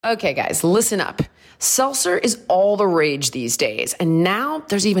Okay, guys, listen up. Seltzer is all the rage these days, and now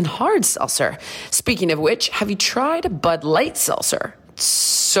there's even hard seltzer. Speaking of which, have you tried Bud Light Seltzer? It's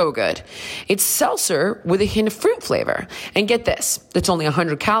so good. It's seltzer with a hint of fruit flavor. And get this, it's only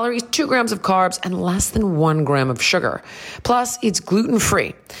 100 calories, 2 grams of carbs, and less than 1 gram of sugar. Plus, it's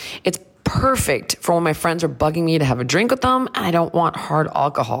gluten-free. It's perfect for when my friends are bugging me to have a drink with them and I don't want hard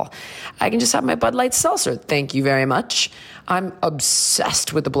alcohol. I can just have my Bud Light Seltzer. Thank you very much. I'm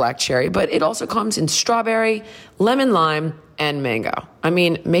obsessed with the black cherry, but it also comes in strawberry, lemon lime, and mango. I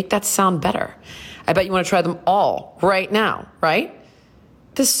mean, make that sound better. I bet you want to try them all right now, right?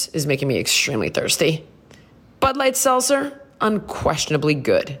 This is making me extremely thirsty. Bud Light Seltzer, unquestionably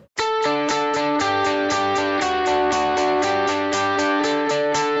good.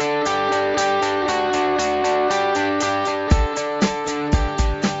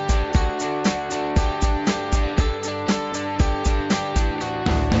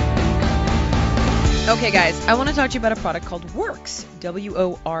 Okay, guys, I want to talk to you about a product called Worx,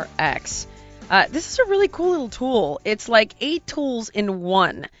 W-O-R-X. This is a really cool little tool. It's like 8 tools in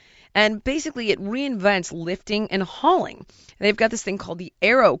one, and basically it reinvents lifting and hauling. They've got this thing called the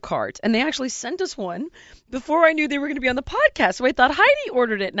Aero Cart, and they actually sent us one before I knew they were going to be on the podcast, so I thought Heidi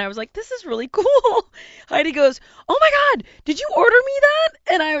ordered it, and I was like, this is really cool. Heidi goes, oh my God, did you order me that?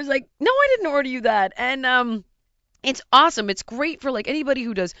 And I was like, no, I didn't order you that. And it's awesome. It's great for like anybody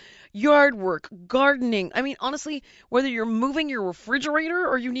who does yard work, gardening. I mean, honestly, whether you're moving your refrigerator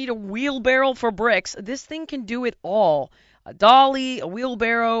or you need a wheelbarrow for bricks, this thing can do it all. A dolly, a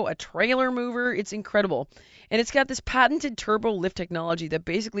wheelbarrow, a trailer mover. It's incredible. And it's got this patented turbo lift technology that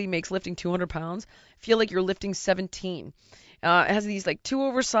basically makes lifting 200 pounds feel like you're lifting 17. It has these like 2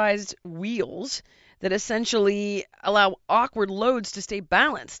 oversized wheels that essentially allow awkward loads to stay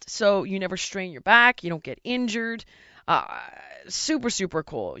balanced. So you never strain your back, you don't get injured. Super, super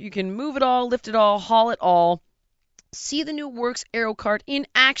cool. You can move it all, lift it all, haul it all. See the new Worx Aero Cart in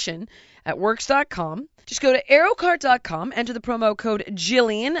action at Worx.com. Just go to aerocart.com, enter the promo code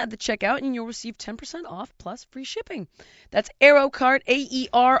Jillian at the checkout, and you'll receive 10% off plus free shipping. That's Aerocart,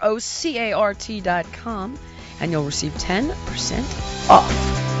 AEROCART.com, and you'll receive 10%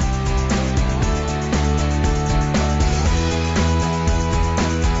 off.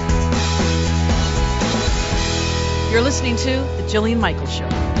 You're listening to The Jillian Michaels Show.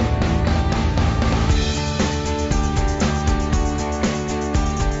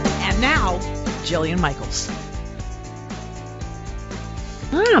 And now, Jillian Michaels.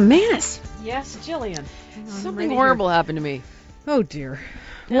 Ah, Manus. Yes, Jillian. Something horrible happened to me. Oh, dear.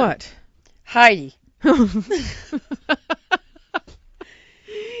 Yeah. What? Heidi. You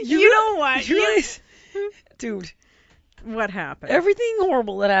know what? Dude, What happened? everything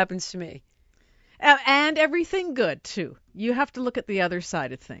horrible that happens to me. And everything good, too. You have to look at the other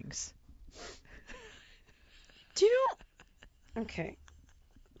side of things. Do you know? Okay.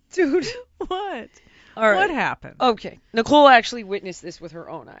 Dude. What? All right. What happened? Okay. Nicole actually witnessed this with her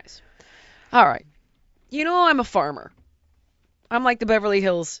own eyes. All right. You know I'm a farmer. I'm like the Beverly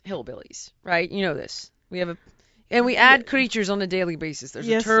Hills Hillbillies, right? You know this. We add creatures on a daily basis. There's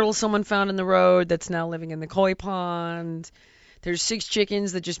Yes. a turtle someone found in the road that's now living in the koi pond. There's 6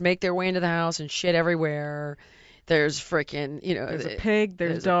 chickens that just make their way into the house and shit everywhere. There's frickin', There's a pig,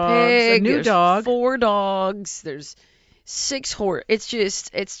 there's a dogs, pig, a new there's dog. 4 dogs, there's 6 horses.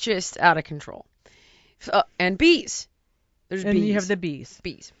 It's just out of control. And bees. There's And bees. you have the bees.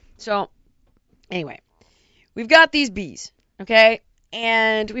 Bees. So, anyway, we've got these bees, okay?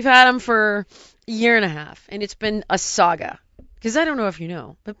 And we've had them for a year and a half, and it's been a saga. Because I don't know if you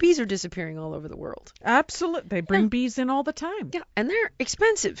know, but bees are disappearing all over the world. Absolutely. They bring Yeah. bees in all the time. Yeah, and they're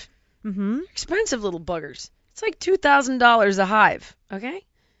expensive. Mm-hmm. Expensive little buggers. It's like $2,000 a hive, okay?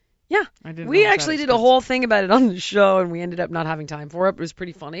 Yeah. I didn't know We it was that actually did a expensive. whole thing about it on the show, and we ended up not having time for it. It was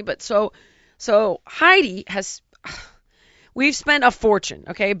pretty funny. But so Heidi has... We've spent a fortune,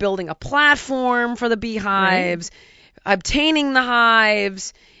 okay, building a platform for the beehives, obtaining the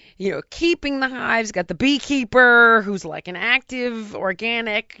hives, keeping the hives. Got the beekeeper who's like an active,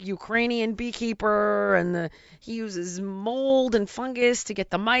 organic Ukrainian beekeeper, and he uses mold and fungus to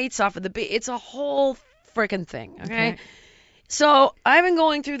get the mites off of the bee. It's a whole freaking thing, okay? So I've been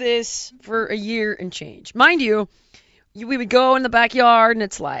going through this for a year and change. Mind you, we would go in the backyard, and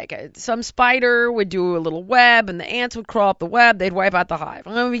it's like some spider would do a little web, and the ants would crawl up the web. They'd wipe out the hive.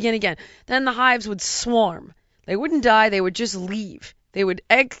 I'm going to begin again. Then the hives would swarm. They wouldn't die. They would just leave. They would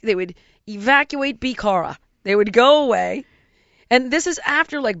evacuate Bikara. They would go away. And this is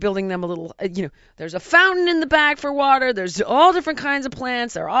after like building them a little, there's a fountain in the back for water. There's all different kinds of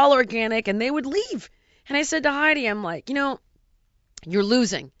plants. They're all organic, and they would leave. And I said to Heidi, I'm like, you're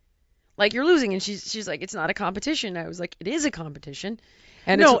losing. Like, you're losing. And she's like, it's not a competition. I was like, it is a competition.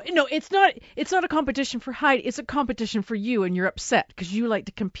 And No, it's not. It's not a competition for Heidi. It's a competition for you, and you're upset because you like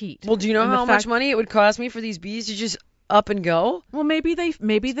to compete. Well, do you know And the how much fact- money it would cost me for these bees to just up and go? Well, maybe they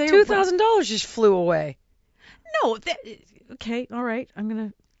 $2,000 just flew away. No, okay, all right. I'm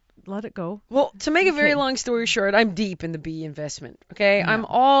gonna let it go. Well, to make a very Okay. long story short, I'm deep in the bee investment. Okay, Yeah. I'm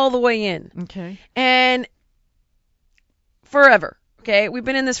all the way in, Okay. and forever. Okay, we've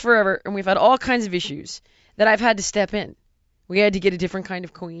been in this forever, and we've had all kinds of issues that I've had to step in. We had to get a different kind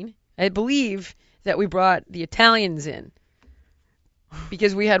of queen. I believe that we brought the Italians in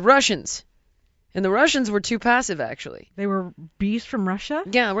because we had Russians, and the Russians were too passive, actually. They were bees from Russia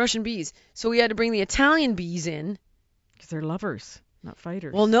Yeah, Russian bees. So we had to bring the Italian bees in. because they're lovers, not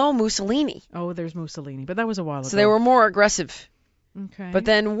fighters. Well, no, Mussolini. Oh, there's Mussolini, but that was a while ago. So they were more aggressive. okay. But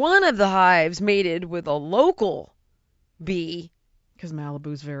then one of the hives mated with a local bee. because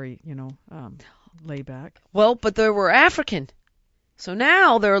Malibu's very, laid back. Well, but they were African. So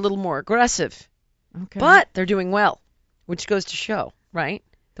now they're a little more aggressive. Okay. But they're doing well, which goes to show, right?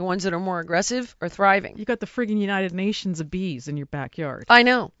 The ones that are more aggressive are thriving. you got the friggin' United Nations of bees in your backyard. I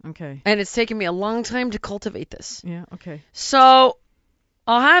know. Okay. And it's taken me a long time to cultivate this. Yeah. Okay. So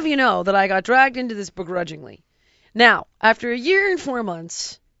I'll have you know that I got dragged into this begrudgingly. Now, after a year and 4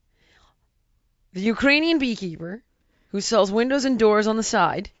 months, the Ukrainian beekeeper, who sells windows and doors on the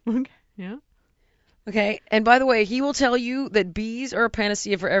side, Okay. Yeah. okay, and by the way, he will tell you that bees are a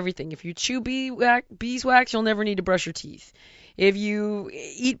panacea for everything. If you chew beeswax, you'll never need to brush your teeth. If you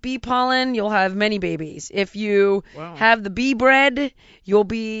eat bee pollen, you'll have many babies. If you Wow. have the bee bread, you'll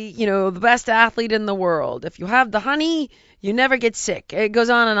be, the best athlete in the world. If you have the honey, you never get sick. It goes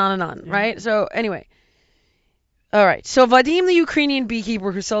on and on and on, Yeah. right? So anyway. All right. So Vadim, the Ukrainian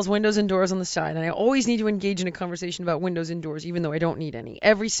beekeeper who sells windows and doors on the side, and I always need to engage in a conversation about windows and doors, even though I don't need any.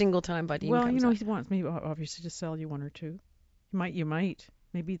 Every single time Vadim Well, comes up. he wants me obviously to sell you one or two. You might.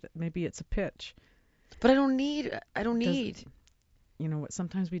 Maybe it's a pitch. But I don't need. You know what?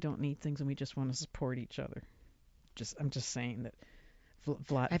 Sometimes we don't need things, and we just want to support each other. I'm just saying that.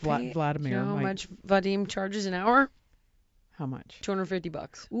 Vladimir. You know how might- much Vadim charges an hour? How much?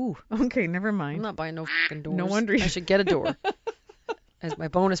 $250. Ooh. Okay. Never I'm mind. not buying no fucking doors. No wonder you- I should get a door as my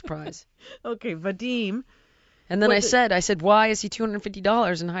bonus prize. Okay, Vadim. And then What I the- said, why is he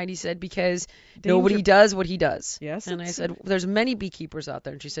 $250? And Heidi said, because Danger- nobody does what he does. Yes. And I it's- said, there's many beekeepers out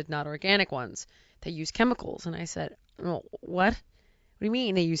there. And she said, not organic ones. They use chemicals. And I said, oh, what? What do you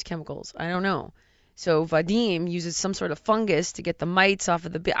mean they use chemicals? I don't know. So Vadim uses some sort of fungus to get the mites off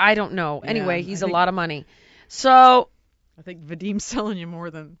of the bee. I don't know. Yeah, Anyway, I he's a think- lot of money. So I think Vadim's selling you more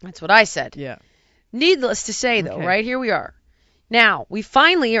than. that's what I said. Yeah. Needless to say, though, Okay. right here we are. Now, we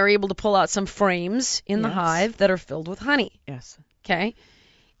finally are able to pull out some frames in the Yes. hive that are filled with honey. Yes. Okay?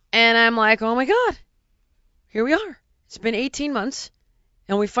 And I'm like, oh my God, here we are. It's been 18 months,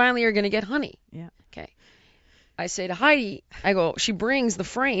 and we finally are going to get honey. Yeah. Okay. I say to Heidi, she brings the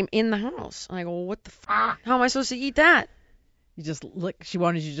frame in the house. And I go, well, what the f? How am I supposed to eat that? You just lick. She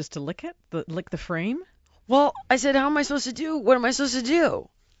wanted you just to lick it. Lick the frame. Well, I said, how am I supposed to do? What am I supposed to do?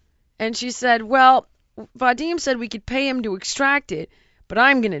 And she said, well, Vadim said we could pay him to extract it, but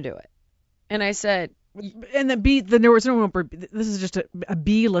I'm going to do it. And I said, And there was no. This is just a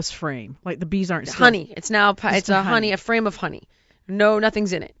beeless frame. Like the bees aren't. Still, honey. It's now, it's the a honey, a frame of honey. No,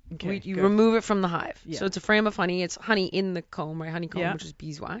 nothing's in it. Okay, You good. remove it from the hive. Yeah. So it's a frame of honey. It's honey in the comb, right? Honeycomb, Yeah. which is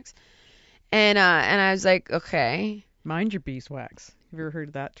beeswax. And I was like, okay, Mind your beeswax. Have you ever heard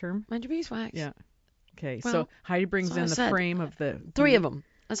of that term? mind your beeswax. Yeah. Okay. Well, so Heidi brings that's what in I the said. frame of the. 3 of them.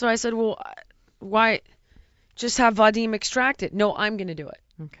 That's why I said, well, why just have Vadim extract it? No, I'm going to do it.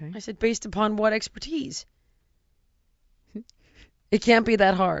 Okay. I said, based upon what expertise? It can't be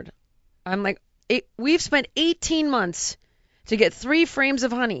that hard. I'm like, we've spent 18 months to get 3 frames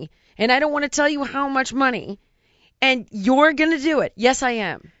of honey, and I don't want to tell you how much money, and you're going to do it. Yes, I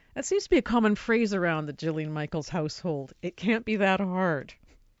am. That seems to be a common phrase around the Jillian Michaels household. It can't be that hard.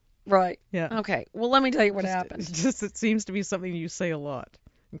 Right. Yeah. Okay. Well, let me tell you what Just- happened. it seems to be something you say a lot.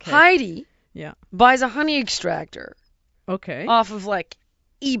 Okay. Heidi Yeah. buys a honey extractor Okay. off of like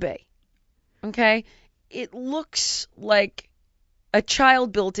eBay. Okay? It looks like a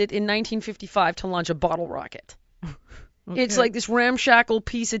child built it in 1955 to launch a bottle rocket. It's Okay. like this ramshackle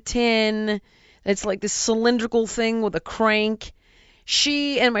piece of tin. It's like this cylindrical thing with a crank.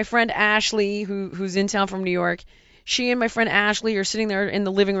 She and my friend Ashley, who's in town from New York, she and my friend Ashley are sitting there in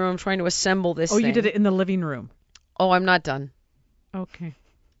the living room trying to assemble this Oh, thing. you did it in the living room. Oh, I'm not done. Okay.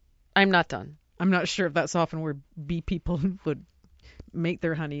 I'm not done. I'm not sure if that's often where bee people would make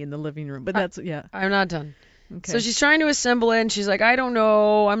their honey in the living room, but that's yeah. I'm not done. Okay. So she's trying to assemble it, and she's like, I don't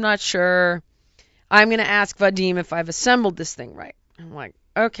know. I'm not sure. I'm going to ask Vadim if I've assembled this thing right. I'm like,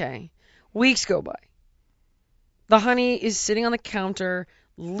 okay. Weeks go by. The honey is sitting on the counter,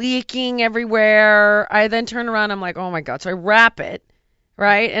 leaking everywhere. I then turn around. I'm like, oh, my God. So I wrap it,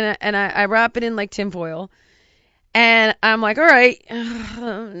 right? And I wrap it in, like, tinfoil. And I'm like, all right.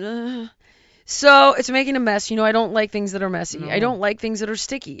 So it's making a mess. You know, I don't like things that are messy. No. I don't like things that are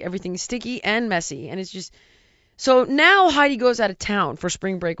sticky. Everything's sticky and messy. And it's just... So now Heidi goes out of town for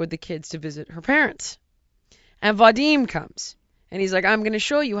spring break with the kids to visit her parents. And Vadim comes. And he's like, I'm going to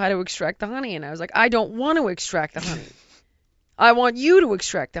show you how to extract the honey. And I was like, I don't want to extract the honey. I want you to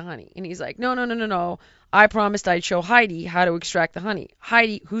extract the honey. And he's like, no. I promised I'd show Heidi how to extract the honey.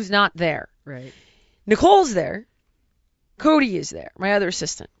 Heidi, who's not there. Right. Nicole's there. Cody is there, my other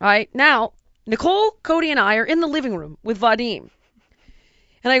assistant. Right? Now, Nicole, Cody, and I are in the living room with Vadim.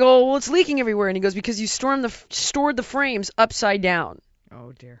 And I go, well, it's leaking everywhere. And he goes, because you stored the frames upside down.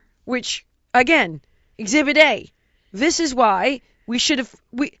 Oh, dear. Which, again, Exhibit A. This is why we should have...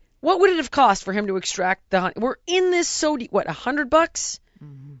 What would it have cost for him to extract the honey? We're in this so deep. What, $100?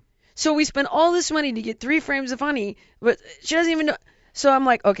 Mm-hmm. So we spent all this money to get 3 frames of honey, but she doesn't even know. So I'm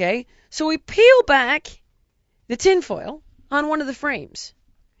like, okay. So we peel back the tinfoil on one of the frames.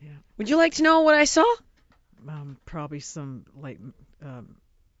 Yeah. Would you like to know what I saw? Probably some, like...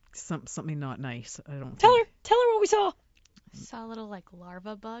 something not nice. I don't Tell think. her what we saw. Saw little like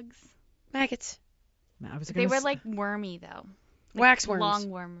larva bugs. Maggots. They were like wormy though. Wax worms.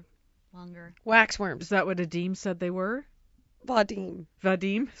 Longer. Wax worms. Is that what Adim said they were? Vadim.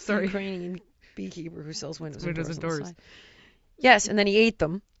 Sorry. Ukrainian beekeeper who sells windows and Windows doors. and doors. Yes, and then he ate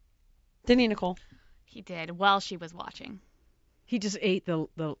them. Didn't he, Nicole? He did while she was watching. He just ate the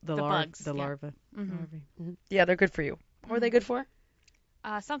bugs, the yeah. larvae. Mm-hmm. Larvae. Mm-hmm. Yeah, they're good for you. What are they good for?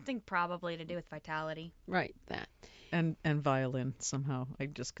 Something probably to do with vitality. Right, that. And violin somehow. I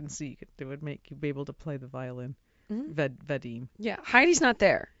just can see it would make you be able to play the violin. Mm-hmm. Vadim. Yeah, Heidi's not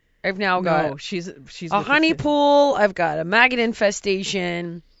there. I've now got No, she's a honey pool. I've got a maggot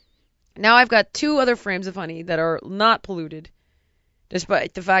infestation. Now I've got 2 other frames of honey that are not polluted,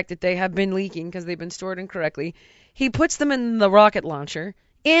 despite the fact that they have been leaking because they've been stored incorrectly. He puts them in the rocket launcher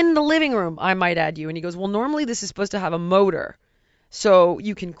in the living room, I might add you. And he goes, well, normally this is supposed to have a motor, so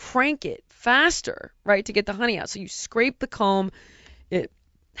you can crank it faster, right, to get the honey out. So you scrape the comb. It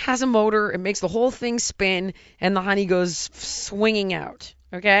has a motor. It makes the whole thing spin, and the honey goes swinging out.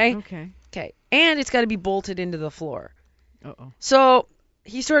 Okay? Okay. And it's got to be bolted into the floor. Uh-oh. So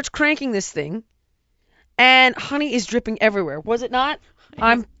he starts cranking this thing, and honey is dripping everywhere. Was it not?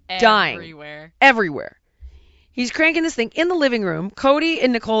 I'm dying. Everywhere. He's cranking this thing in the living room. Cody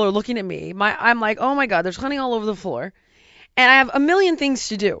and Nicole are looking at me. I'm like, oh my God, there's honey all over the floor. And I have a million things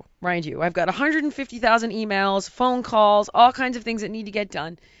to do, mind you. I've got 150,000 emails, phone calls, all kinds of things that need to get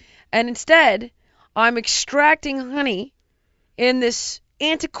done. And instead, I'm extracting honey in this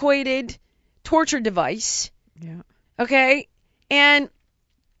antiquated torture device. Yeah. Okay? And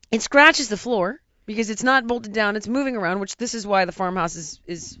it scratches the floor because it's not bolted down. It's moving around, which this is why the farmhouse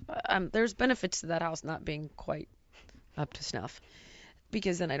is there's benefits to that house not being quite up to snuff,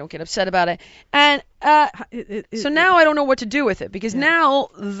 because then I don't get upset about it. And so now I don't know what to do with it, because now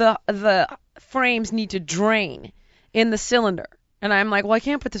the frames need to drain in the cylinder. And I'm like, well, I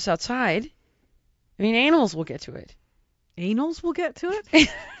can't put this outside. I mean, animals will get to it. Anals will get to it?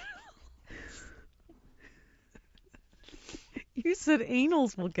 You said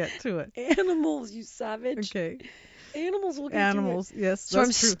anals will get to it. Animals, you savage. Okay. Animals will get Animals, to it. yes. So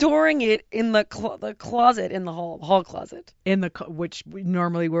I'm storing it in the closet, in the hall closet. In the which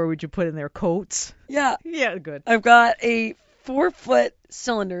normally where would you put in their coats? Yeah. Yeah, good. I've got a 4-foot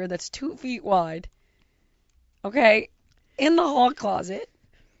cylinder that's 2 feet wide. Okay, in the hall closet.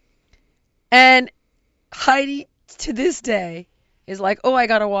 And Heidi, to this day, is like, oh, I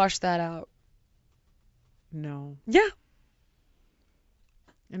gotta wash that out. No. Yeah.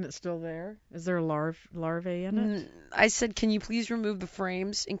 And it's still there? Is there a larvae in it? I said, can you please remove the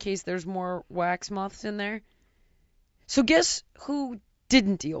frames in case there's more wax moths in there? So guess who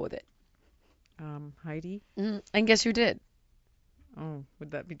didn't deal with it? Heidi? And guess who did? Oh,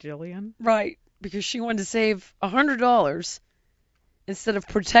 would that be Jillian? Right, because she wanted to save $100 instead of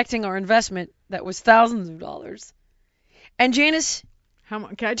protecting our investment that was thousands of dollars. And Janice,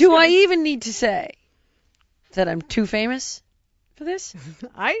 do I even need to say that I'm too famous for this?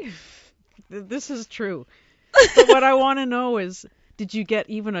 This is true. But what I want to know is, did you get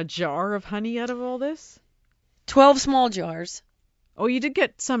even a jar of honey out of all this? 12 small jars. Oh, you did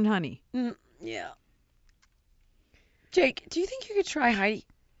get some honey. Yeah. Jake, do you think you could try Heidi?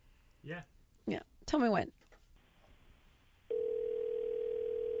 Yeah. Yeah. Tell me when.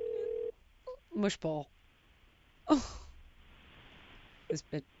 Mush ball. Oh. This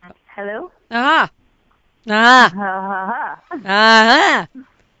bit. Hello? Ah. Ah. Ha ha Ah.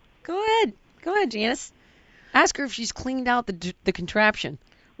 Go ahead, Janice. Ask her if she's cleaned out the contraption.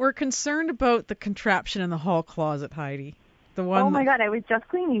 We're concerned about the contraption in the hall closet, Heidi. The one. Oh my God, I was just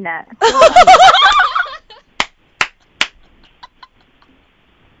cleaning that.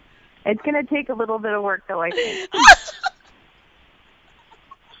 It's going to take a little bit of work, though, I think.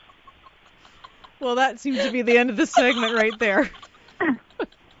 Well, that seems to be the end of the segment right there.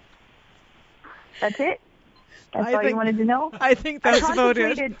 That's it? That's all you wanted to know? I think that's about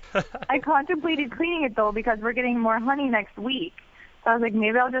it. I contemplated cleaning it, though, because we're getting more honey next week. So I was like,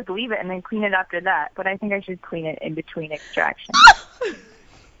 maybe I'll just leave it and then clean it after that. But I think I should clean it in between extractions.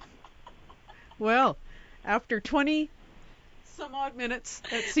 Well, after 20 some odd minutes,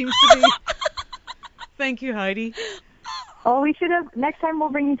 that seems to be. Thank you, Heidi. Oh, we should have. Next time we'll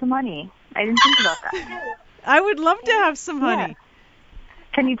bring you some honey. I didn't think about that. I would love to have some honey.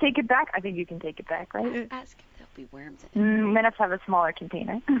 Can you take it back? I think you can take it back, right? Ask if there'll be worms in it. I'm gonna have to have a smaller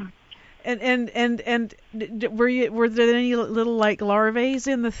container. And were there any little like larvae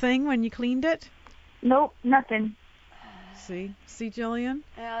in the thing when you cleaned it? Nope, nothing. See, Jillian?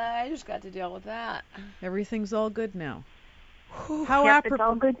 I just got to deal with that. Everything's all good now. Yep, it's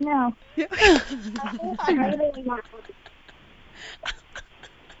all good now.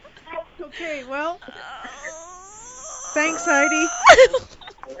 Okay, well, thanks, Heidi.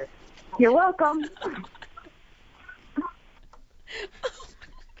 You're welcome.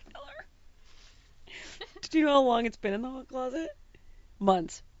 Do you know how long it's been in the hall closet?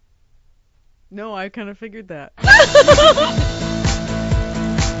 Months. No, I kind of figured that.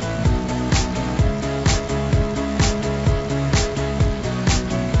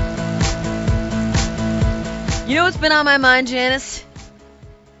 You know what's been on my mind, Janice?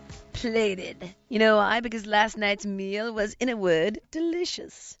 Plated. You know why? Because last night's meal was, in a word,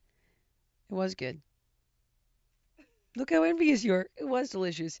 delicious. It was good. Look how envious you are. It was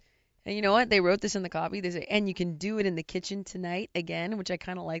delicious. And you know what? They wrote this in the copy. They say, and you can do it in the kitchen tonight again, which I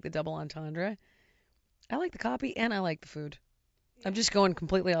kind of like the double entendre. I like the copy and I like the food. I'm just going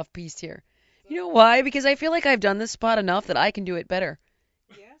completely off piste here. You know why? Because I feel like I've done this spot enough that I can do it better.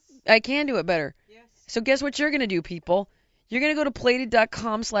 Yes. I can do it better. Yes. So guess what you're going to do, people? You're going to go to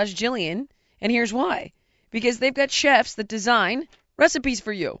plated.com/Jillian, and here's why. Because they've got chefs that design recipes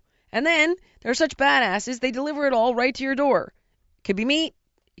for you. And then they're such badasses, they deliver it all right to your door. It could be meat,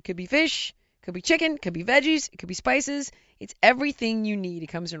 it could be fish, it could be chicken, it could be veggies, it could be spices. It's everything you need. It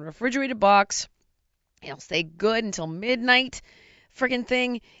comes in a refrigerated box. It'll stay good until midnight. Friggin'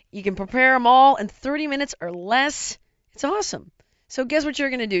 thing. You can prepare them all in 30 minutes or less. It's awesome. So guess what you're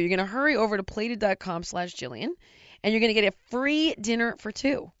going to do? You're going to hurry over to plated.com/Jillian, and you're going to get a free dinner for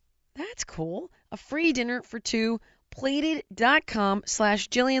two. That's cool. A free dinner for two.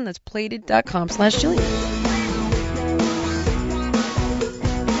 Plated.com/Jillian. That's plated.com/Jillian.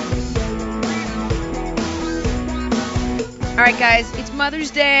 All right, guys, it's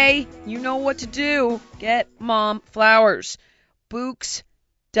Mother's Day. You know what to do. Get mom flowers. Bouqs.com,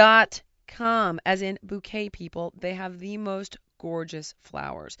 as in bouquet people. They have the most gorgeous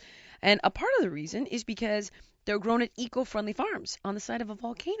flowers. And a part of the reason is because they're grown at eco-friendly farms on the side of a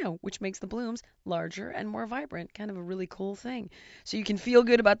volcano, which makes the blooms larger and more vibrant. Kind of a really cool thing. So you can feel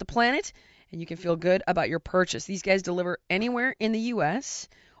good about the planet, and you can feel good about your purchase. These guys deliver anywhere in the U.S.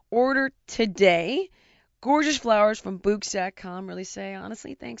 Order today. Gorgeous flowers from Bouqs.com. Really say,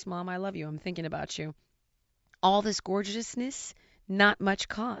 honestly, thanks, Mom. I love you. I'm thinking about you. All this gorgeousness, not much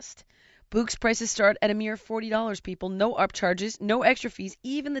cost. Bouqs prices start at a mere $40, people. No upcharges, no extra fees.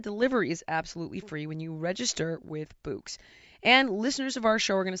 Even the delivery is absolutely free when you register with Bouqs. And listeners of our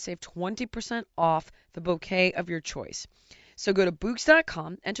show are going to save 20% off the bouquet of your choice. So go to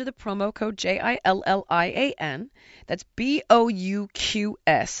Bouqs.com, enter the promo code JILLIAN. That's BOUQS.com,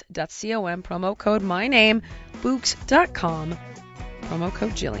 promo code my name, Bouqs.com, promo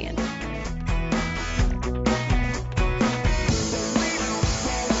code Jillian.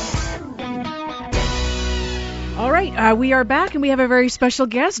 All right, we are back, and we have a very special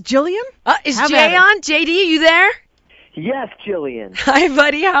guest, Jillian. Is Jay on? JD, are you there? Yes, Jillian. Hi,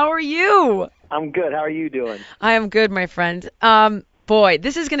 buddy. How are you? I'm good. How are you doing? I am good, my friend. Boy,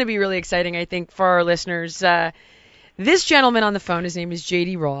 this is going to be really exciting, I think, for our listeners. This gentleman on the phone, his name is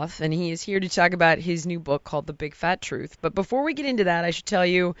JD Roth, and he is here to talk about his new book called The Big Fat Truth. But before we get into that, I should tell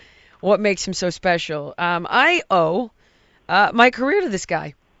you what makes him so special. I owe my career to this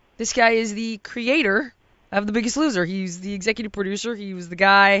guy. This guy is the creator of The Biggest Loser. He's the executive producer. He was the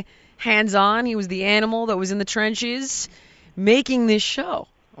guy hands-on. He was the animal that was in the trenches making this show.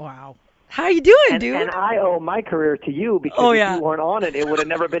 Wow. How you doing, dude? And I owe my career to you because if you weren't on it, it would have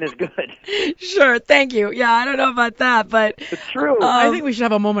never been as good. Sure, thank you. Yeah, I don't know about that, but it's true. I think we should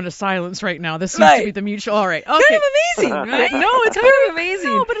have a moment of silence right now. This seems to be the mutual. All right, okay. Kind of amazing, right? No, it's kind of amazing.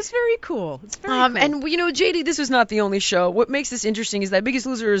 No, but it's very cool. It's very cool. And JD, this was not the only show. What makes this interesting is that Biggest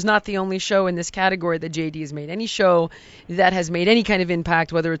Loser is not the only show in this category that JD has made. Any show that has made any kind of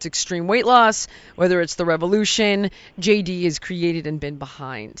impact, whether it's extreme weight loss, whether it's the revolution, JD has created and been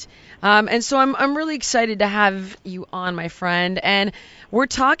behind. And so I'm really excited to have you on, my friend. And we're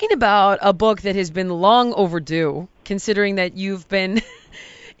talking about a book that has been long overdue, considering that you've been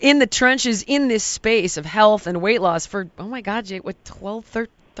in the trenches in this space of health and weight loss for, oh my God, Jay, what, 12,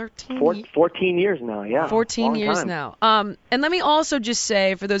 13? 14 years now, yeah. 14 years time. Now. And let me also just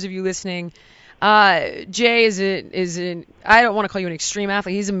say, for those of you listening, Jay is an I don't want to call you an extreme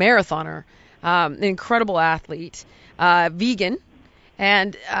athlete. He's a marathoner, an incredible athlete, vegan,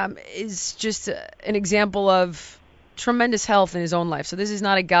 and is just an example of tremendous health in his own life. So this is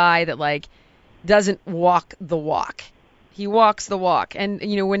not a guy that doesn't walk the walk. He walks the walk. And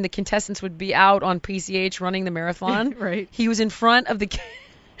when the contestants would be out on PCH running the marathon, right, he was in front of the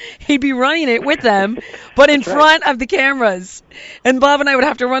he'd be running it with them, but in front of the cameras. And Bob and I would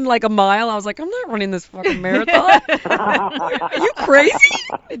have to run like a mile. I was like, I'm not running this fucking marathon. Are you crazy?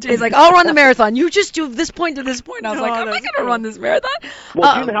 And Jay's like, I'll run the marathon. You just do this point to this point. I was like, I'm not going to run this marathon.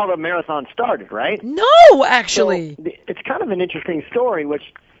 Well, you know how the marathon started, right? No, actually. So it's kind of an interesting story,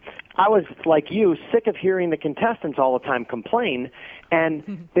 which I was, like you, sick of hearing the contestants all the time complain.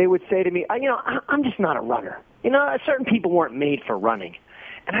 And they would say to me, I'm just not a runner. Certain people weren't made for running.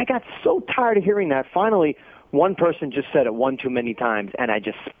 And I got so tired of hearing that. Finally, one person just said it one too many times, and I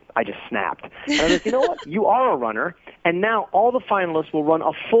just snapped. And I was like, you know what? You are a runner, and now all the finalists will run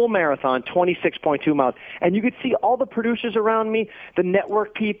a full marathon, 26.2 miles. And you could see all the producers around me, the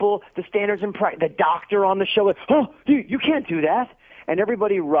network people, the standards and the doctor on the show. Like, oh, you can't do that. And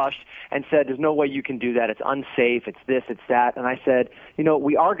everybody rushed and said, there's no way you can do that. It's unsafe. It's this, it's that. And I said,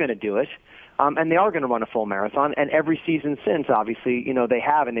 we are going to do it. And they are going to run a full marathon. And every season since, obviously, they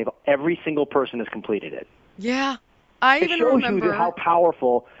have, and every single person has completed it. Yeah. It shows you how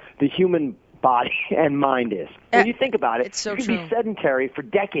powerful the human body and mind is. When you think about it, it's so you can true. be sedentary for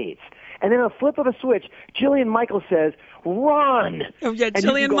decades. And then a flip of a switch, Jillian Michaels says, run! Oh, yeah, and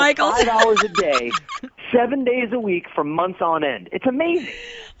Jillian you can go Michaels. 5 hours a day, 7 days a week for months on end. It's amazing.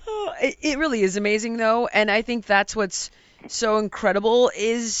 Oh, it really is amazing, though. And I think that's what's so incredible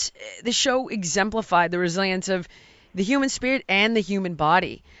is the show exemplified the resilience of the human spirit and the human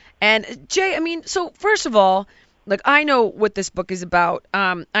body. And Jay, so first of all, I know what this book is about.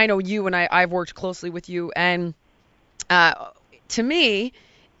 I know you, and I've worked closely with you, and to me,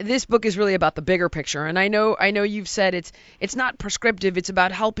 this book is really about the bigger picture. And I know you've said it's not prescriptive. It's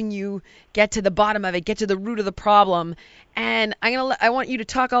about helping you get to the bottom of it, get to the root of the problem. And I want you to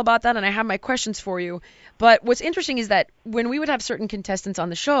talk all about that, and I have my questions for you. But what's interesting is that when we would have certain contestants on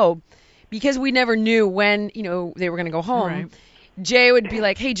the show, because we never knew when they were going to go home, right, Jay would be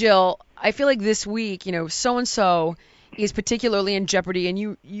like, hey, Jill, I feel like this week, so-and-so is particularly in jeopardy, and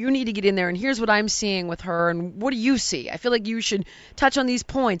you need to get in there, and here's what I'm seeing with her, and what do you see? I feel like you should touch on these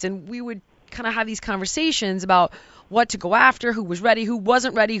points. And we would kind of have these conversations about what to go after, who was ready, who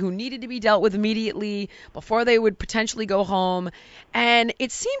wasn't ready, who needed to be dealt with immediately before they would potentially go home. And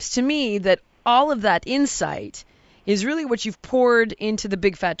it seems to me that all of that insight is really what you've poured into The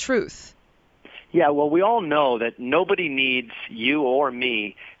Big Fat Truth. Yeah, well, we all know that nobody needs you or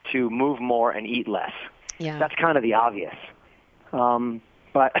me to move more and eat less. Yeah. That's kind of the obvious.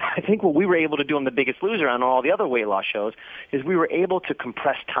 But I think what we were able to do on The Biggest Loser and on all the other weight loss shows is we were able to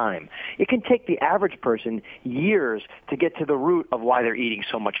compress time. It can take the average person years to get to the root of why they're eating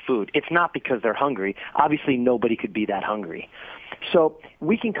so much food. It's not because they're hungry. Obviously, nobody could be that hungry. So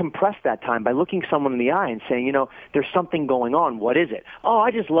we can compress that time by looking someone in the eye and saying, there's something going on. What is it? Oh, I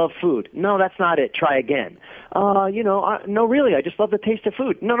just love food. No, that's not it. Try again. No, really, I just love the taste of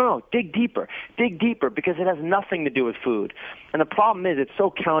food. No, dig deeper. Dig deeper because it has nothing to do with food. And the problem is it's so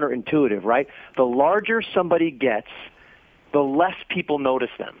counterintuitive, right? The larger somebody gets, the less people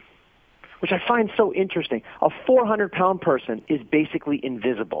notice them, which I find so interesting. A 400-pound person is basically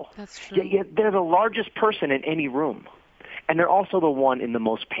invisible. That's true. Yet they're the largest person in any room. And they're also the one in the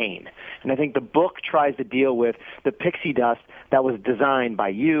most pain. And I think the book tries to deal with the pixie dust that was designed by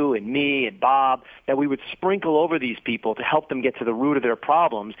you and me and Bob, that we would sprinkle over these people to help them get to the root of their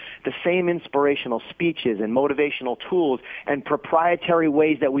problems. The same inspirational speeches and motivational tools and proprietary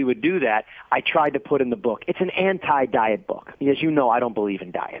ways that we would do that, I tried to put in the book. It's an anti-diet book. As you know, I don't believe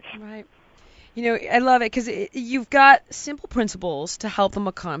in diets. Right. I love it because you've got simple principles to help them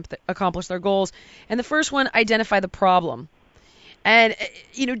accomplish their goals. And the first one, identify the problem. And,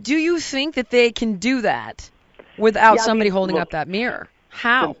 do you think that they can do that without somebody holding up that mirror?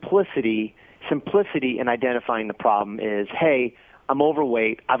 How? Simplicity in identifying the problem is, hey, I'm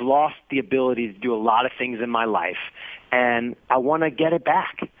overweight. I've lost the ability to do a lot of things in my life, and I want to get it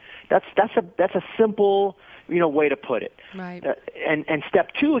back. That's a simple way to put it. Right. And step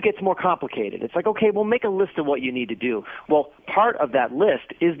two, it gets more complicated. It's like, okay, well, make a list of what you need to do. Well, part of that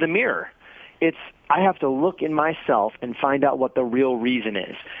list is the mirror. I have to look in myself and find out what the real reason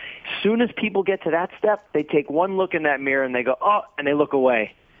is. As soon as people get to that step, they take one look in that mirror and they go, oh, and they look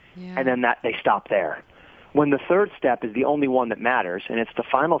away. Yeah. And then they stop there. When the third step is the only one that matters, and it's the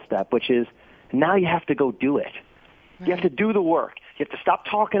final step, which is now you have to go do it. Right. You have to do the work. You have to stop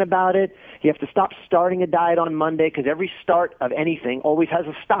talking about it. You have to stop starting a diet on Monday because every start of anything always has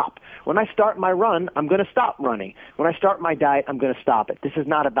a stop. When I start my run, I'm going to stop running. When I start my diet, I'm going to stop it. This is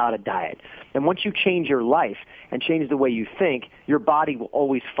not about a diet. And once you change your life and change the way you think, your body will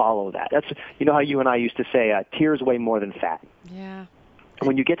always follow that. That's how you and I used to say, tears weigh more than fat. Yeah. And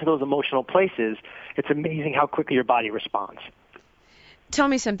when you get to those emotional places, it's amazing how quickly your body responds. Tell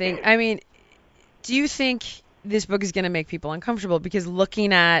me something. I mean, do you think this book is going to make people uncomfortable? Because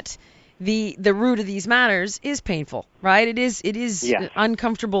looking at the root of these matters is painful, right? It is yes.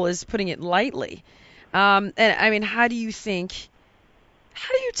 Uncomfortable is putting it lightly. And I mean, how do you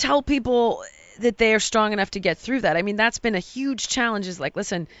tell people that they are strong enough to get through that? I mean, that's been a huge challenge. Is like,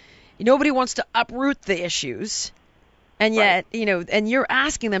 listen, nobody wants to uproot the issues. And yet, right. And you're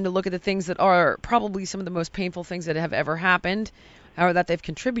asking them to look at the things that are probably some of the most painful things that have ever happened or that they've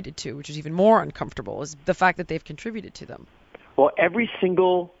contributed to, which is even more uncomfortable, is the fact that they've contributed to them. Well, every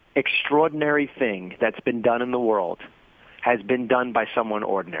single extraordinary thing that's been done in the world has been done by someone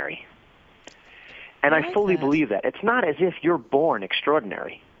ordinary. And I fully believe that. It's not as if you're born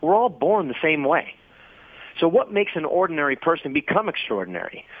extraordinary. We're all born the same way. So what makes an ordinary person become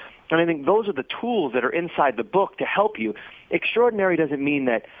extraordinary? And I think those are the tools that are inside the book to help you. Extraordinary doesn't mean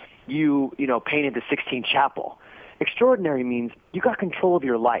that you painted the Sistine Chapel. Extraordinary means you got control of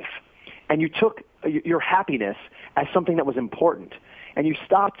your life, and you took your happiness as something that was important. And you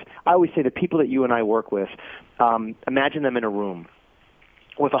stopped. I always say the people that you and I work with, imagine them in a room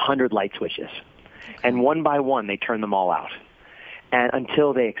with 100 light switches, and one by one they turn them all out, and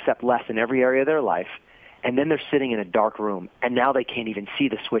until they accept less in every area of their life. And then they're sitting in a dark room, and now they can't even see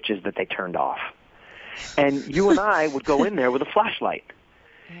the switches that they turned off. And you and I would go in there with a flashlight.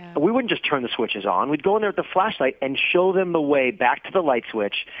 Yeah. We wouldn't just turn the switches on. We'd go in there with the flashlight and show them the way back to the light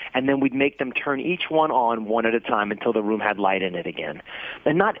switch, and then we'd make them turn each one on one at a time until the room had light in it again.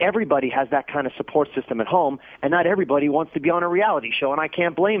 And not everybody has that kind of support system at home, and not everybody wants to be on a reality show, and I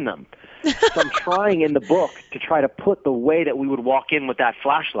can't blame them. So I'm trying in the book to try to put the way that we would walk in with that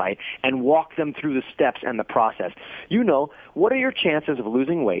flashlight and walk them through the steps and the process. What are your chances of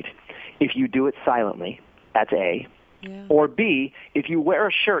losing weight if you do it silently? That's A. Yeah. Or B, if you wear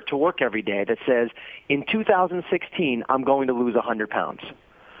a shirt to work every day that says, in 2016, I'm going to lose 100 pounds.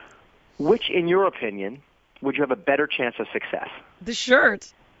 Which, in your opinion, would you have a better chance of success? The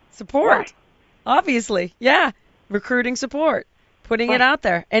shirt. Support. Right. Obviously. Yeah. Recruiting support. Putting it out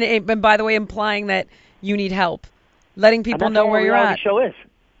there. And by the way, implying that you need help. Letting people know where you're at. That's what a reality show is.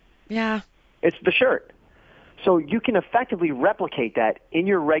 Yeah. It's the shirt. So you can effectively replicate that in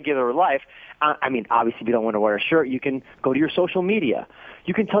your regular life. I mean, obviously, if you don't want to wear a shirt, you can go to your social media.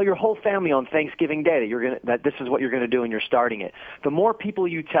 You can tell your whole family on Thanksgiving Day that this is what you're going to do and you're starting it. The more people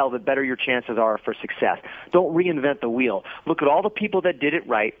you tell, the better your chances are for success. Don't reinvent the wheel. Look at all the people that did it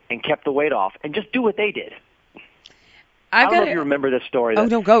right and kept the weight off, and just do what they did. I don't know if you remember this story.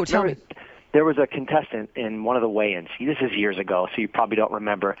 Tell me. There was a contestant in one of the weigh-ins. This is years ago, so you probably don't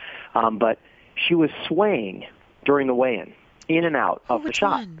remember. But she was swaying during the weigh-in, in and out of the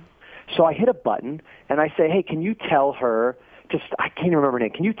shot. One? So I hit a button, and I say, hey, can you tell her I can't remember her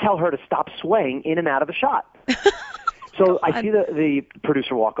name. Can you tell her to stop swaying in and out of the shot? So I see the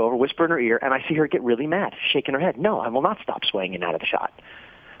producer walk over, whisper in her ear, and I see her get really mad, shaking her head. No, I will not stop swaying in and out of the shot.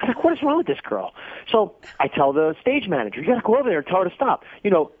 I'm like, what is wrong with this girl? So I tell the stage manager, you got to go over there and tell her to stop.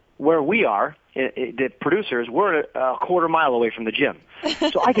 Where we are, the producers, we're a quarter mile away from the gym.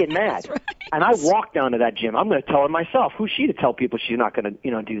 So I get mad, right. And I walk down to that gym. I'm going to tell her myself. Who's she to tell people she's not going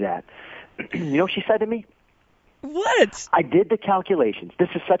to, do that? You know what she said to me? What? I did the calculations. This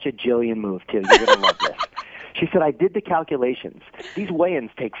is such a Jillian move, too. You're going to love this. She said, I did the calculations. These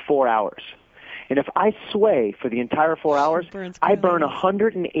weigh-ins take 4 hours. And if I sway for the entire 4 hours, I burn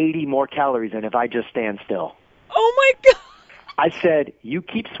 180 more calories than if I just stand still. Oh, my God. I said, you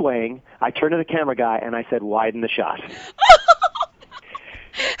keep swaying. I turned to the camera guy, and I said, widen the shot.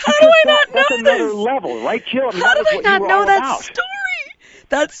 How do I not know That's another this? level, right, Jill? I mean, How that did was I what not you were know all that about. story?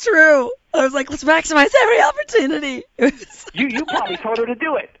 That's true. I was like, let's maximize every opportunity. You probably told her to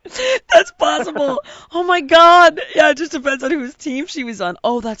do it. That's possible. Oh my God. Yeah, it just depends on whose team she was on.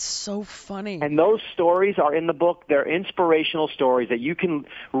 Oh, that's so funny. And those stories are in the book. They're inspirational stories that you can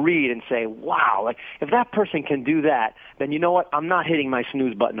read and say, wow, like if that person can do that, then you know what? I'm not hitting my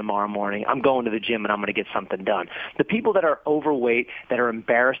snooze button tomorrow morning. I'm going to the gym and I'm going to get something done. The people that are overweight, that are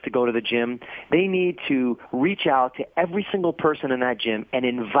embarrassed to go to the gym, they need to reach out to every single person in that gym and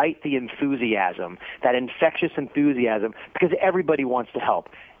invite the enthusiasm, that infectious enthusiasm, because everybody wants to help.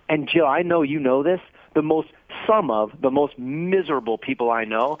 And Jill, I know you know this. Some of the most miserable people I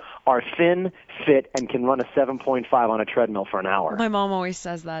know are thin, fit, and can run a 7.5 on a treadmill for an hour. My mom always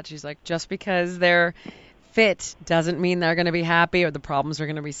says that. She's like, just because they're fit doesn't mean they're going to be happy or the problems are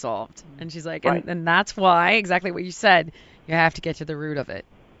going to be solved. And she's like, Right. and that's why, exactly what you said, you have to get to the root of it.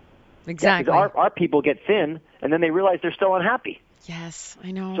 Exactly. Yeah, 'cause our people get thin, and then they realize they're still unhappy. Yes,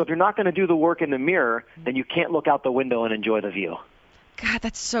 I know. So if you're not going to do the work in the mirror, then you can't look out the window and enjoy the view. God,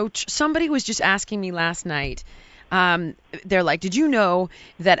 that's so somebody was just asking me last night. They're like, did you know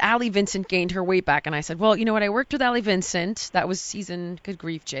that Allie Vincent gained her weight back? And I said, well, you know what? I worked with Allie Vincent. That was good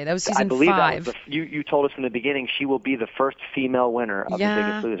grief, Jay. That was season 5. I believe that was you told us from the beginning she will be the first female winner of The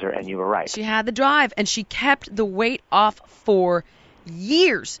Biggest Loser, and you were right. She had the drive, and she kept the weight off for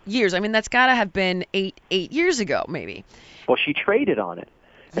years. I mean, that's got to have been eight years ago, maybe. Well, she traded on it.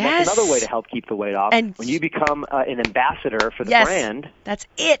 And Yes. that's another way to help keep the weight off. And when you become an ambassador for the Yes. brand. That's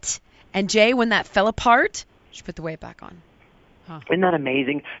it. And Jay, when that fell apart, she put the weight back on. Isn't that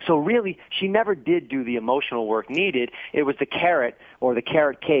amazing? So really, she never did do the emotional work needed. It was the carrot or the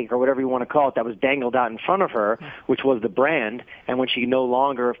carrot cake or whatever you want to call it that was dangled out in front of her, which was the brand. And when she no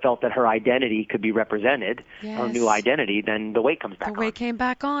longer felt that her identity could be represented, her new identity, then the weight comes back on. The weight came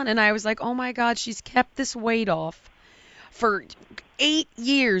back on, and I was like, oh my God, she's kept this weight off for 8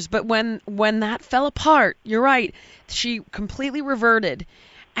 years. But when that fell apart, you're right, she completely reverted.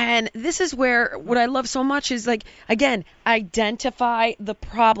 And this is where what I love so much is, like, again, identify the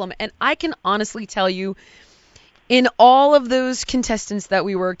problem. And I can honestly tell you, in all of those contestants that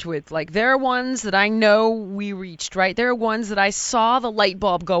we worked with, like, there are ones that I know we reached, right? There are ones that I saw the light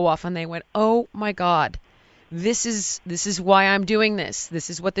bulb go off and they went, oh my God, this is why I'm doing this. This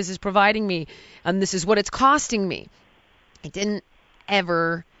is what this is providing me, and this is what it's costing me. I didn't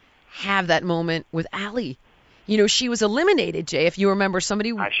ever have that moment with Allie. You know, she was eliminated, Jay. If you remember,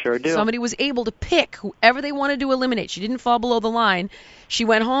 I sure do. Somebody was able to pick whoever they wanted to eliminate. She didn't fall below the line. She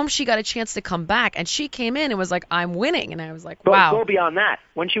went home. She got a chance to come back, and she came in and was like, I'm winning. And I was like, wow. Go beyond that.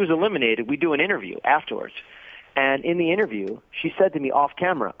 When she was eliminated, we do an interview afterwards. And in the interview, she said to me off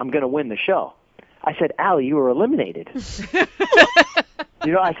camera, I'm going to win the show. I said, Allie, you were eliminated.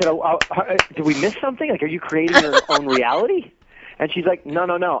 You know, I said, did we miss something? Like, are you creating your own reality? And she's like,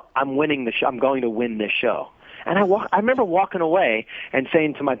 no, I'm winning the show. I'm going to win this show. And I remember walking away and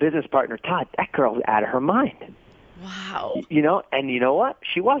saying to my business partner, Todd, that girl's out of her mind. Wow. You know, and you know what?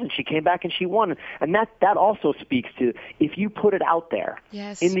 She wasn't. She came back and she won. And that also speaks to, if you put it out there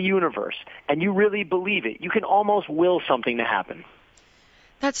in the universe and you really believe it, you can almost will something to happen.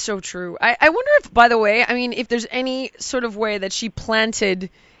 That's so true. I wonder if, by the way, I mean, if there's any sort of way that she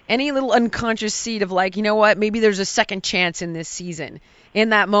planted any little unconscious seed of, like, you know what, maybe there's a second chance in this season, in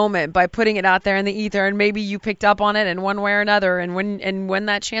that moment, by putting it out there in the ether, and maybe you picked up on it in one way or another, and when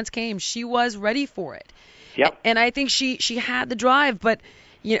that chance came, she was ready for it. Yep. And I think she had the drive, but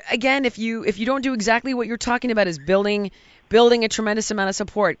you know, again, if you don't do exactly what you're talking about, is building a tremendous amount of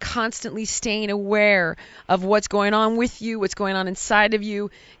support, constantly staying aware of what's going on with you, what's going on inside of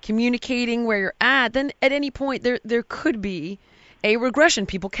you, communicating where you're at, then at any point there could be a regression.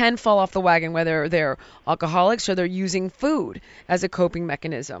 People can fall off the wagon, whether they're alcoholics or they're using food as a coping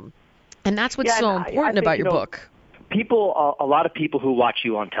mechanism. And that's what's so important about your book. People, a lot of people who watch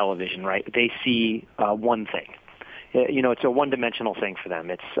you on television, right, they see one thing. You know, it's a one-dimensional thing for them.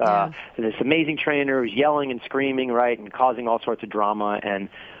 It's this amazing trainer who's yelling and screaming, right, and causing all sorts of drama. And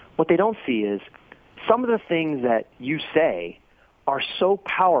what they don't see is some of the things that you say are so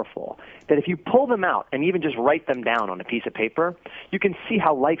powerful that if you pull them out and even just write them down on a piece of paper, you can see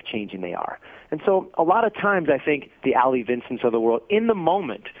how life-changing they are. And so a lot of times I think the Allie Vincents of the world, in the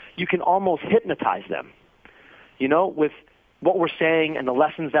moment, you can almost hypnotize them, you know, with what we're saying and the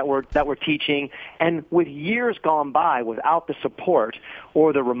lessons that we're teaching. And with years gone by without the support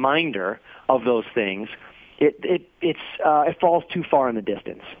or the reminder of those things, it falls too far in the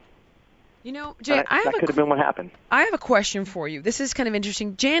distance. You know, Jay, that could have been what happened. I have a question for you. This is kind of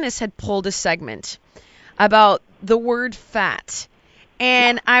interesting. Janice had pulled a segment about the word fat.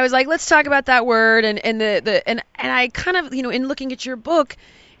 And I was like, let's talk about that word. And I kind of, you know, in looking at your book,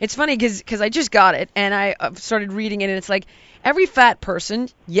 it's funny because I just got it and I started reading it, and it's like every fat person,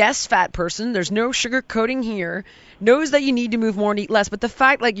 there's no sugarcoating here, knows that you need to move more and eat less. But the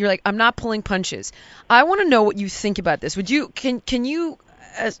fact, like, you're like, I'm not pulling punches. I want to know what you think about this. Can you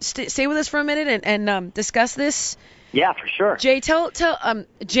stay with us for a minute and discuss this? Yeah, for sure. Jay, tell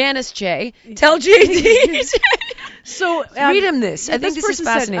Janice J. Tell JD. So read him this. I think this is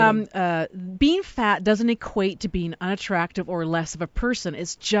fascinating. Said, being fat doesn't equate to being unattractive or less of a person.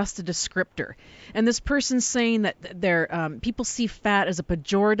 It's just a descriptor. And this person's saying that people see fat as a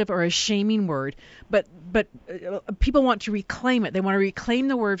pejorative or a shaming word, but people want to reclaim it. They want to reclaim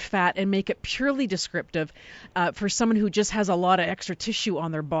the word fat and make it purely descriptive for someone who just has a lot of extra tissue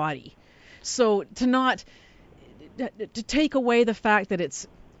on their body. So to take away the fact that it's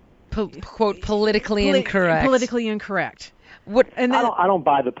quote politically incorrect. Politically incorrect. I don't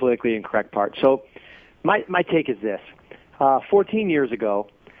buy the politically incorrect part. So my take is this: 14 years ago,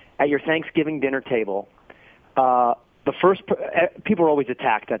 at your Thanksgiving dinner table, the first people are always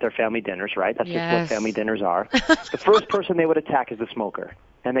attacked at their family dinners, right? That's just what family dinners are. The first person they would attack is the smoker,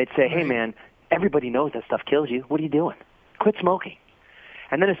 and they'd say, "Hey, man, everybody knows that stuff kills you. What are you doing? Quit smoking."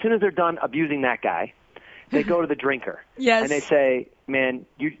 And then as soon as they're done abusing that guy, they go to the drinker. Yes. And they say, man,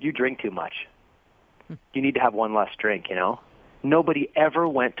 you drink too much. You need to have one less drink, you know? Nobody ever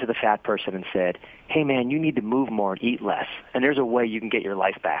went to the fat person and said, hey, man, you need to move more and eat less, and there's a way you can get your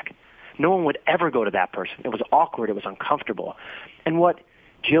life back. No one would ever go to that person. It was awkward. It was uncomfortable. And what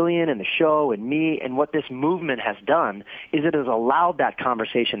Jillian and the show and me and what this movement has done is it has allowed that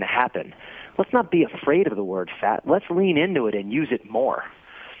conversation to happen. Let's not be afraid of the word fat. Let's lean into it and use it more.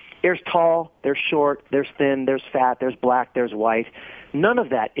 There's tall, there's short, there's thin, there's fat, there's black, there's white. None of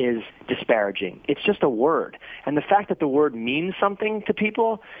that is disparaging. It's just a word. And the fact that the word means something to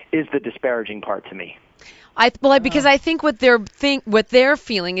people is the disparaging part to me. Because I think what they're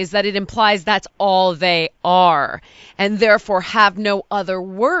feeling is that it implies that's all they are, and therefore have no other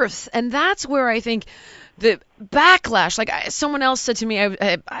worth. And that's where I think the backlash, like someone else said to me,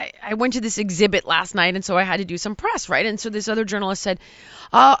 I went to this exhibit last night, and so I had to do some press, right? And so this other journalist said,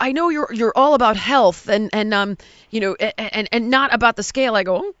 I know you're all about health and you know, and not about the scale. I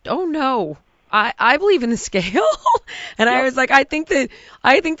go, oh no. I believe in the scale. And I was like, I think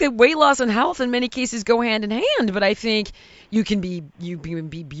that weight loss and health in many cases go hand in hand, but I think you can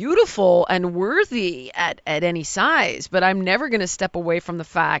be beautiful and worthy at any size, but I'm never going to step away from the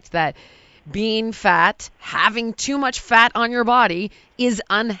fact that being fat, having too much fat on your body is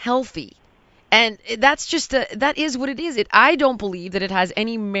unhealthy. And that is what it is. I don't believe that it has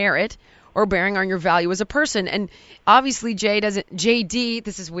any merit or bearing on your value as a person. And obviously JD,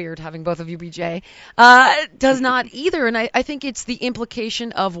 this is weird having both of you be Jay, does not either. And I think it's the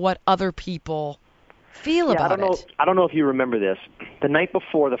implication of what other people feel about it. I don't know if you remember this. The night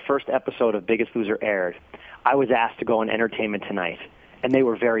before the first episode of Biggest Loser aired, I was asked to go on Entertainment Tonight, and they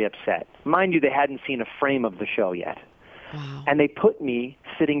were very upset. Mind you, they hadn't seen a frame of the show yet. Wow. And they put me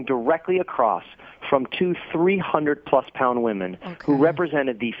sitting directly across from two 300-plus pound women who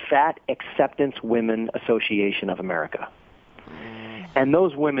represented the Fat Acceptance Women Association of America. And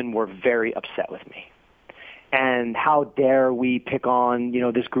those women were very upset with me. And how dare we pick on, you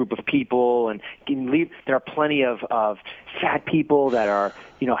know, this group of people, and there are plenty of fat people that are,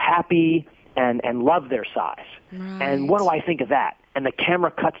 you know, happy and love their size. Right. And what do I think of that? And the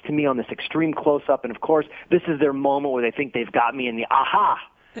camera cuts to me on this extreme close-up, and of course, this is their moment where they think they've got me in the aha.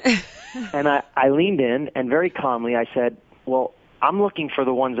 And I leaned in, and very calmly I said, well, I'm looking for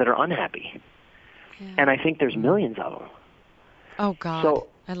the ones that are unhappy. Yeah. And I think there's millions of them. Oh, God. So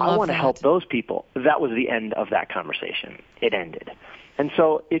I want to that. help those people. That was the end of that conversation. It ended. And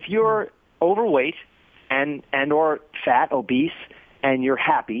so if you're overweight and or fat, obese, and you're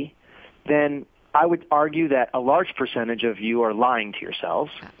happy, then I would argue that a large percentage of you are lying to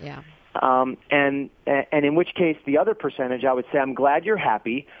yourselves. Yeah. And in which case, the other percentage, I would say, I'm glad you're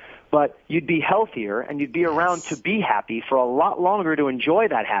happy, but you'd be healthier and you'd be around to be happy for a lot longer to enjoy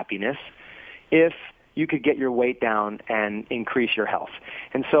that happiness if you could get your weight down and increase your health.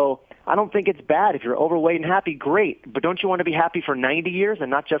 And so I don't think it's bad if you're overweight and happy, great, but don't you want to be happy for 90 years and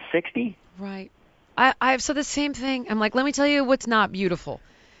not just 60? Right. I've said the same thing. I'm like, let me tell you what's not beautiful.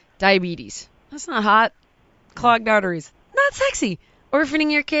 Diabetes. That's not hot. Clogged arteries. Not sexy.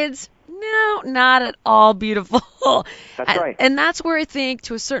 Orphaning your kids. No, not at all beautiful. That's right. And that's where I think,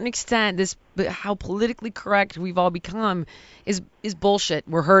 to a certain extent, how politically correct we've all become is bullshit.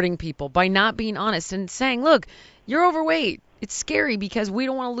 We're hurting people by not being honest and saying, look, you're overweight. It's scary because we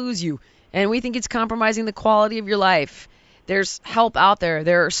don't want to lose you, and we think it's compromising the quality of your life. There's help out there.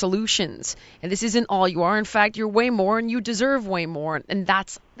 There are solutions. And this isn't all you are. In fact, you're way more, and you deserve way more. And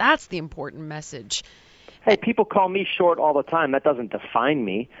that's the important message. Hey, people call me short all the time. That doesn't define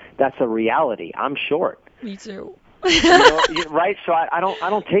me. That's a reality. I'm short. Me too. Right? So I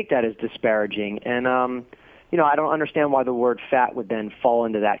don't take that as disparaging. And I don't understand why the word fat would then fall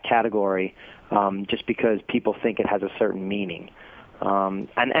into that category, just because people think it has a certain meaning. And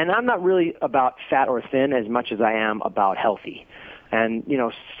I'm not really about fat or thin as much as I am about healthy. And,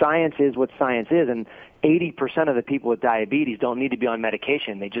 science is what science is, and 80% of the people with diabetes don't need to be on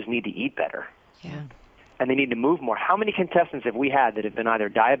medication. They just need to eat better. Yeah. And they need to move more. How many contestants have we had that have been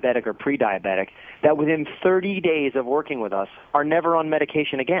either diabetic or pre-diabetic that within 30 days of working with us are never on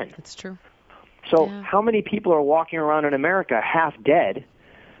medication again? That's true. So Yeah. how many people are walking around in America half dead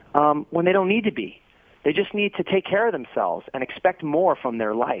when they don't need to be? They just need to take care of themselves and expect more from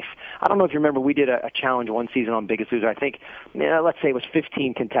their life. I don't know if you remember, we did a challenge one season on Biggest Loser. I think, let's say it was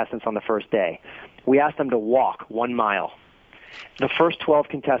 15 contestants on the first day. We asked them to walk 1 mile. The first 12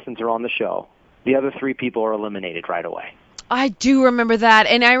 contestants are on the show. The other 3 people are eliminated right away. I do remember that.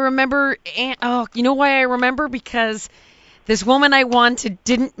 And I remember, you know why I remember? Because this woman I wanted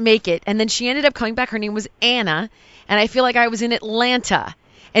didn't make it. And then she ended up coming back. Her name was Anna. And I feel like I was in Atlanta.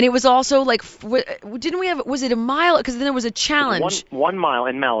 And it was also like, was it a mile? Because then there was a challenge. 1 mile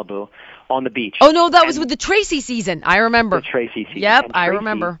in Malibu on the beach. Oh, no, that was with the Tracy season. I remember. The Tracy season. Yep, And I Tracy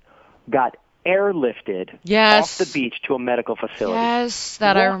remember. Got airlifted Yes. off the beach to a medical facility. Yes,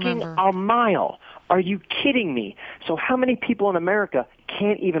 that I remember. Walking a mile. Are you kidding me? So how many people in America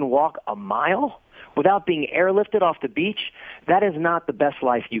can't even walk a mile without being airlifted off the beach? That is not the best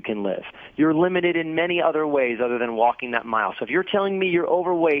life you can live. You're limited in many other ways other than walking that mile. So if you're telling me you're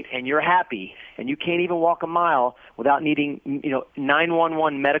overweight and you're happy and you can't even walk a mile without needing,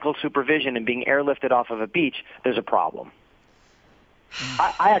 911 medical supervision and being airlifted off of a beach, there's a problem.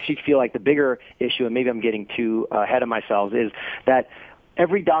 I actually feel like the bigger issue, and maybe I'm getting too ahead of myself, is that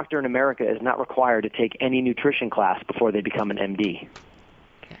every doctor in America is not required to take any nutrition class before they become an MD.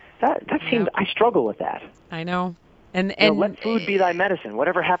 That seems, I struggle with that. I know. And let food be thy medicine.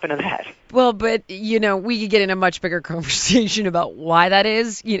 Whatever happened to that? Well, but, we could get in a much bigger conversation about why that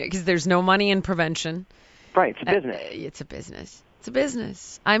is, because there's no money in prevention. Right, it's a business. It's a business. It's a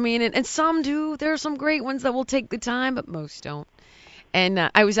business. I mean, and some do. There are some great ones that will take the time, but most don't.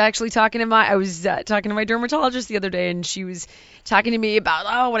 And I was actually talking to my dermatologist the other day, and she was talking to me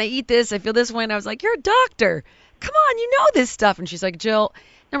about, when I eat this, I feel this way. And I was like, you're a doctor. Come on, you know this stuff. And she's like, Jill,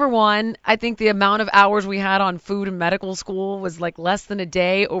 number one, I think the amount of hours we had on food in medical school was like less than a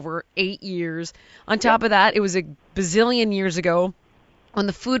day over 8 years. On top of that, it was a bazillion years ago when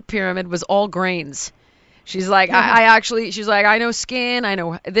the food pyramid was all grains. She's like, I know skin, I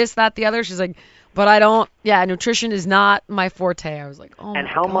know this, that, the other. She's like, but I don't, nutrition is not my forte. I was like, oh, and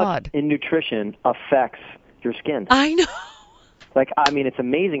how much in nutrition affects your skin? I know. It's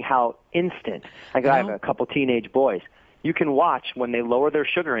amazing how instant. I have a couple teenage boys. You can watch when they lower their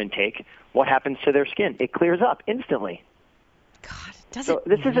sugar intake, what happens to their skin. It clears up instantly. God, it doesn't. So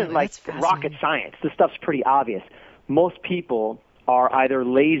this isn't like rocket science. This stuff's pretty obvious. Most people are either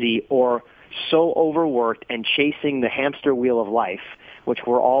lazy or so overworked and chasing the hamster wheel of life, which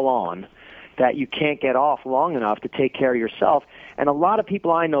we're all on, that you can't get off long enough to take care of yourself. And a lot of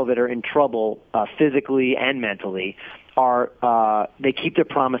people I know that are in trouble physically and mentally they keep their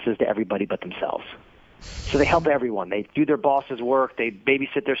promises to everybody but themselves. So they help everyone. They do their boss's work. They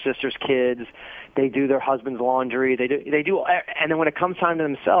babysit their sister's kids. They do their husband's laundry. They do, and then when it comes time to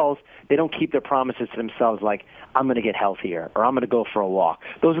themselves, they don't keep their promises to themselves. Like, I'm going to get healthier, or I'm going to go for a walk.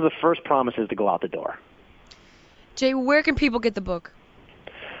 Those are the first promises to go out the door. Jay, where can people get the book?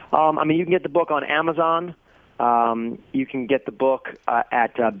 You can get the book on Amazon. You can get the book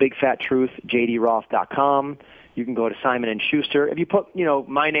at BigFatTruth.JDRoth.com. You can go to Simon & Schuster. If you put,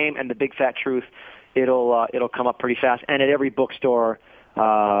 my name and the Big Fat Truth, it'll come up pretty fast. And at every bookstore,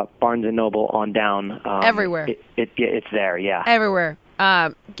 Barnes & Noble on down. Everywhere. It's there, yeah. Everywhere.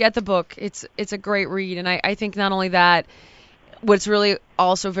 Get the book. It's a great read. And I think not only that, what's really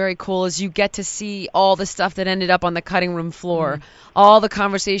also very cool is you get to see all the stuff that ended up on the cutting room floor, all the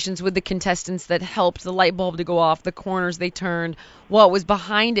conversations with the contestants that helped the light bulb to go off, the corners they turned, what was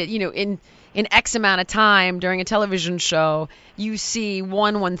behind it. In X amount of time during a television show, you see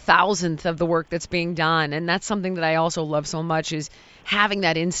 1/1000th of the work that's being done, and that's something that I also love so much, is having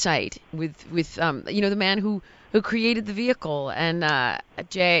that insight with the man who created the vehicle. And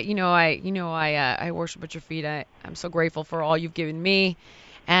Jay, I worship at your feet. I'm so grateful for all you've given me,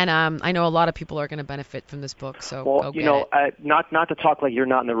 and I know a lot of people are going to benefit from this book. So well, go get it. Not to talk like you're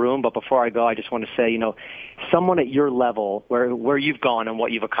not in the room, but before I go, I just want to say, someone at your level, where you've gone and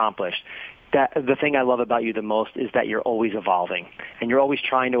what you've accomplished, that the thing I love about you the most is that you're always evolving, and you're always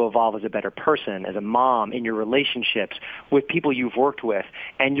trying to evolve as a better person, as a mom, in your relationships with people you've worked with,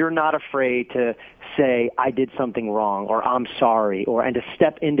 and you're not afraid to say, I did something wrong, or I'm sorry, and to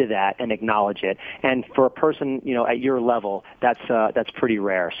step into that and acknowledge it. And for a person, at your level, that's pretty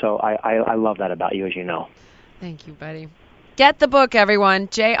rare. So I love that about you, as you know. Thank you, buddy. Get the book, everyone.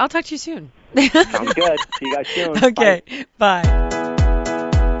 Jay, I'll talk to you soon. Sounds good. See you guys soon. Okay, bye.